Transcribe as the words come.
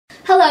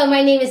Hello,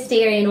 my name is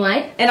Darian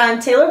White. And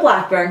I'm Taylor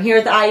Blackburn, here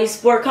at the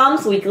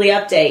IUSportCom's Weekly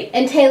Update.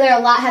 And Taylor, a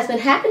lot has been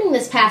happening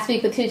this past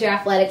week with Hoosier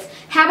Athletics.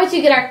 How about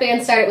you get our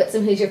fans started with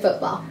some Hoosier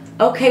football?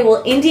 Okay,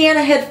 well,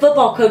 Indiana head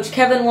football coach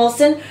Kevin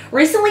Wilson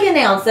recently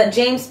announced that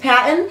James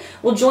Patton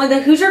will join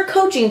the Hoosier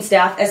coaching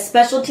staff as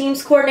special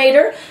teams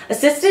coordinator,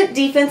 assistant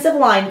defensive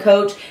line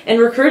coach, and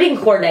recruiting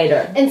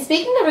coordinator. And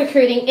speaking of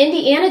recruiting,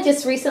 Indiana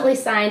just recently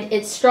signed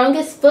its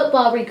strongest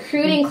football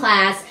recruiting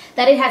class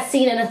that it has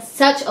seen in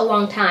such a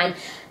long time.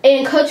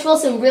 And Coach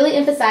Wilson really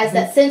emphasized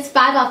that since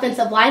 5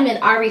 offensive linemen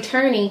are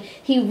returning,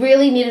 he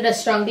really needed a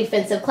strong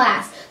defensive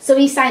class. So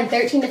he signed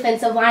 13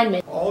 defensive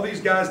linemen. All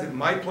these guys that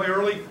might play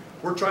early,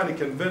 we're trying to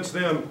convince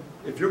them,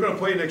 if you're going to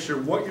play next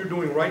year, what you're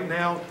doing right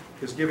now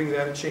is giving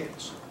that a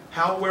chance.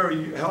 How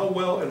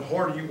well and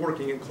hard are you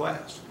working in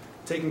class,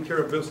 taking care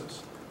of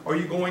business? Are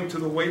you going to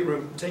the weight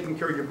room, taking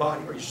care of your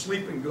body? Are you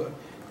sleeping good,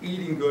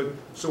 eating good?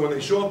 So when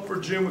they show up for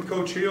June with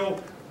Coach Hill,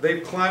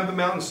 they've climbed the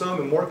mountain some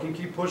and Mark can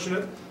keep pushing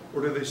it,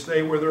 or do they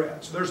stay where they're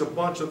at? So there's a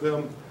bunch of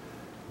them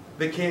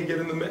that can't get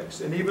in the mix.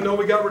 And even though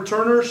we got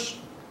returners,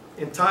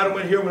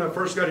 entitlement here when I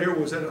first got here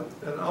was at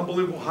an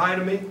unbelievable high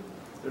to me.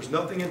 There's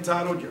nothing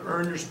entitled. You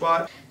earn your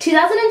spot.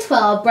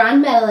 2012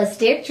 bronze medalist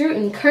Derek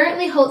Druten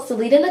currently holds the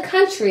lead in the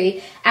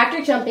country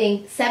after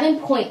jumping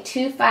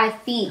 7.25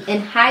 feet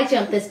in high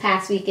jump this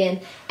past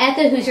weekend at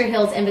the Hoosier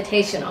Hills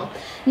Invitational.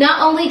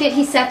 Not only did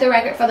he set the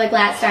record for the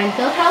Gladstein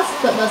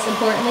Fieldhouse, but most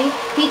importantly,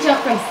 he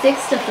jumped from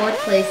 6th to 4th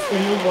place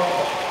in the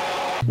world.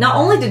 Not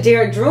only did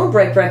Derek Druten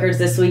break records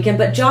this weekend,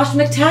 but Josh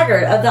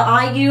McTaggart of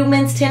the IU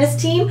men's tennis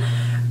team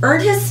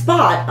earned his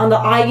spot on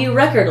the IU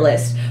record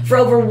list for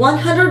over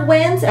 100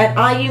 wins at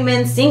IU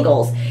men's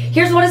singles.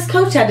 Here's what his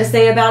coach had to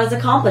say about his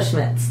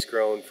accomplishments. He's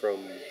grown from,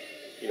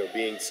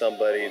 being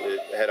somebody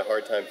that had a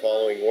hard time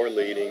following or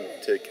leading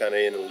to kind of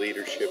in a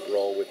leadership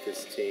role with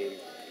this team.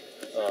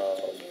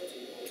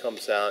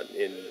 Comes out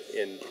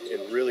and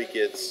really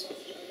gets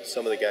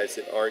some of the guys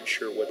that aren't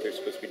sure what they're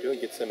supposed to be doing,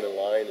 gets them in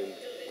line,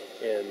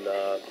 and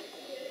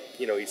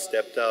he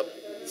stepped up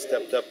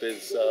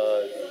as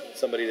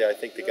somebody that I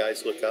think the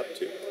guys look up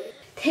to.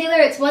 Taylor,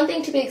 it's one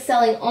thing to be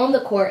excelling on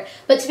the court,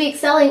 but to be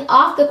excelling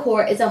off the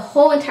court is a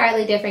whole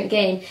entirely different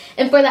game.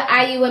 And for the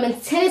IU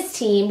women's tennis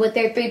team, with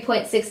their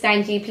 3.69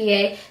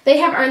 GPA, they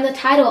have earned the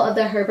title of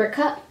the Herbert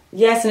Cup.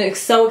 Yes, and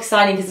it's so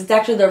exciting because it's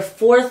actually their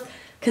 4th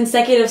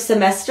consecutive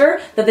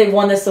semester that they've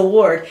won this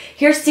award.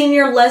 Here's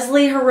senior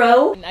Leslie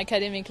Hero.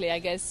 Academically, I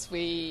guess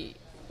we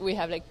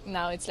have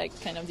now it's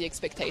kind of the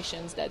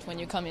expectations that when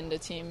you come in the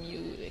team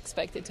you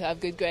expect it to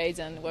have good grades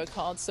and work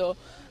hard. So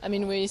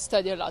we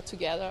study a lot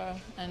together,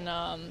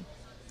 and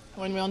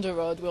when we're on the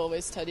road we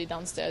always study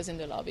downstairs in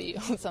the lobby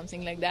or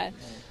something like that.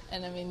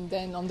 And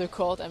then on the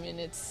court,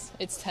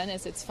 it's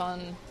tennis, it's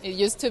fun. It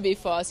used to be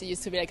for us, it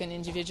used to be like an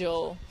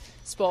individual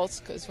sport,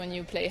 because when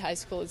you play high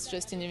school it's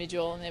just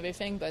individual and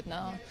everything, but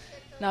now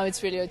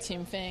it's really a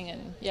team thing,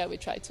 and we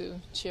try to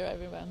cheer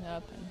everyone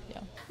up. And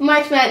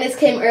March Madness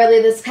came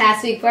early this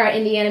past week for our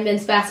Indiana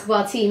men's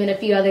basketball team and a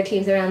few other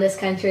teams around this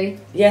country.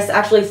 Yes,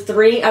 actually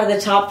 3 out of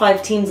the top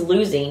 5 teams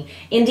losing.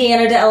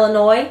 Indiana to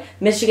Illinois,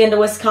 Michigan to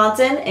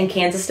Wisconsin, and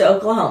Kansas to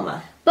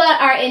Oklahoma.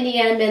 But our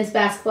Indiana men's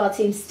basketball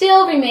team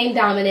still remain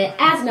dominant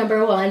as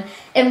number 1,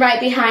 and right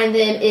behind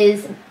them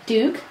is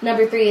Duke,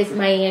 number 3 is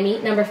Miami,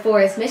 number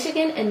 4 is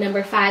Michigan, and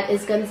number 5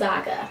 is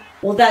Gonzaga.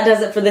 Well, that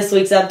does it for this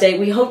week's update.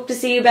 We hope to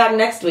see you back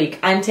next week.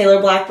 I'm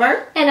Taylor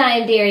Blackburn. And I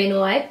am Darian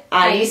White.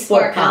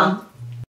 IUSportCom.